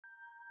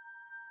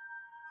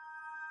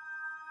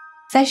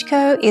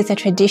Sashiko is a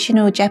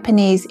traditional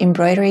Japanese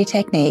embroidery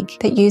technique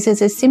that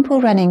uses a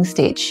simple running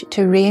stitch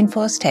to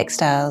reinforce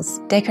textiles,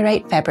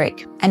 decorate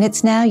fabric, and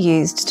it's now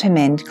used to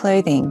mend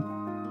clothing.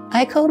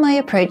 I call my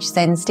approach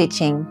Zen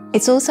stitching.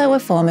 It's also a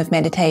form of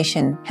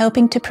meditation,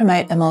 helping to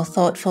promote a more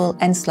thoughtful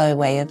and slow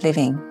way of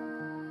living.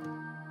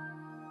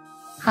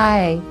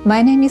 Hi,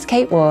 my name is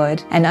Kate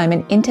Ward, and I'm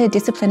an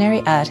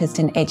interdisciplinary artist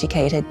and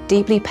educator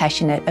deeply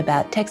passionate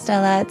about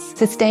textile arts,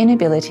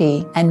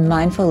 sustainability, and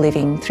mindful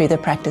living through the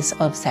practice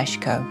of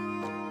Sashiko.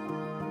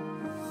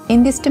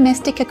 In this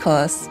domestica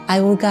course, I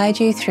will guide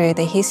you through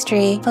the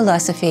history,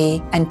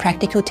 philosophy, and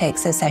practical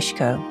texts of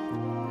Sashiko.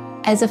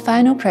 As a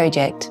final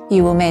project,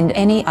 you will mend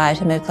any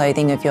item of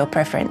clothing of your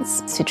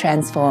preference to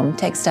transform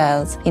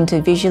textiles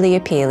into visually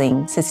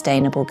appealing,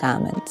 sustainable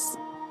garments.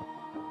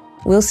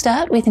 We'll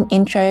start with an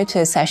intro to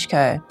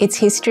Sashiko, its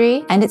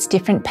history, and its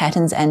different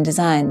patterns and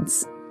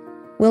designs.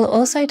 We'll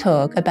also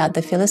talk about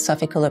the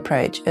philosophical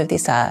approach of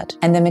this art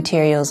and the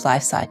materials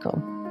life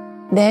cycle.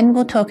 Then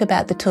we'll talk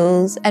about the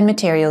tools and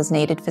materials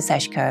needed for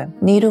Sashiko,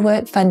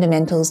 needlework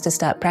fundamentals to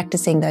start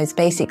practicing those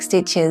basic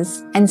stitches,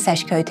 and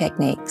Sashiko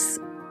techniques.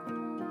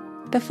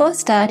 Before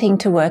starting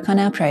to work on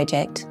our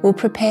project, we'll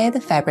prepare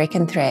the fabric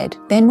and thread.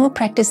 Then we'll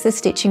practice the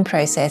stitching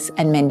process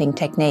and mending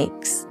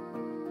techniques.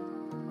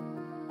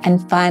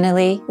 And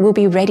finally, we'll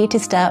be ready to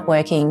start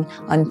working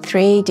on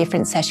 3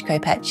 different Sashiko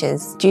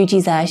patches: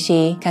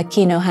 Jujizashi,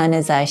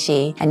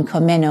 Kakinohanazashi, and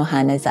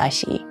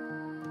Komenohanazashi.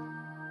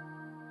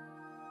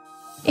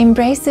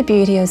 Embrace the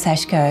beauty of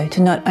Sashiko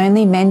to not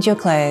only mend your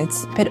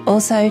clothes, but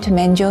also to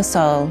mend your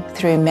soul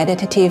through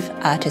meditative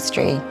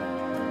artistry.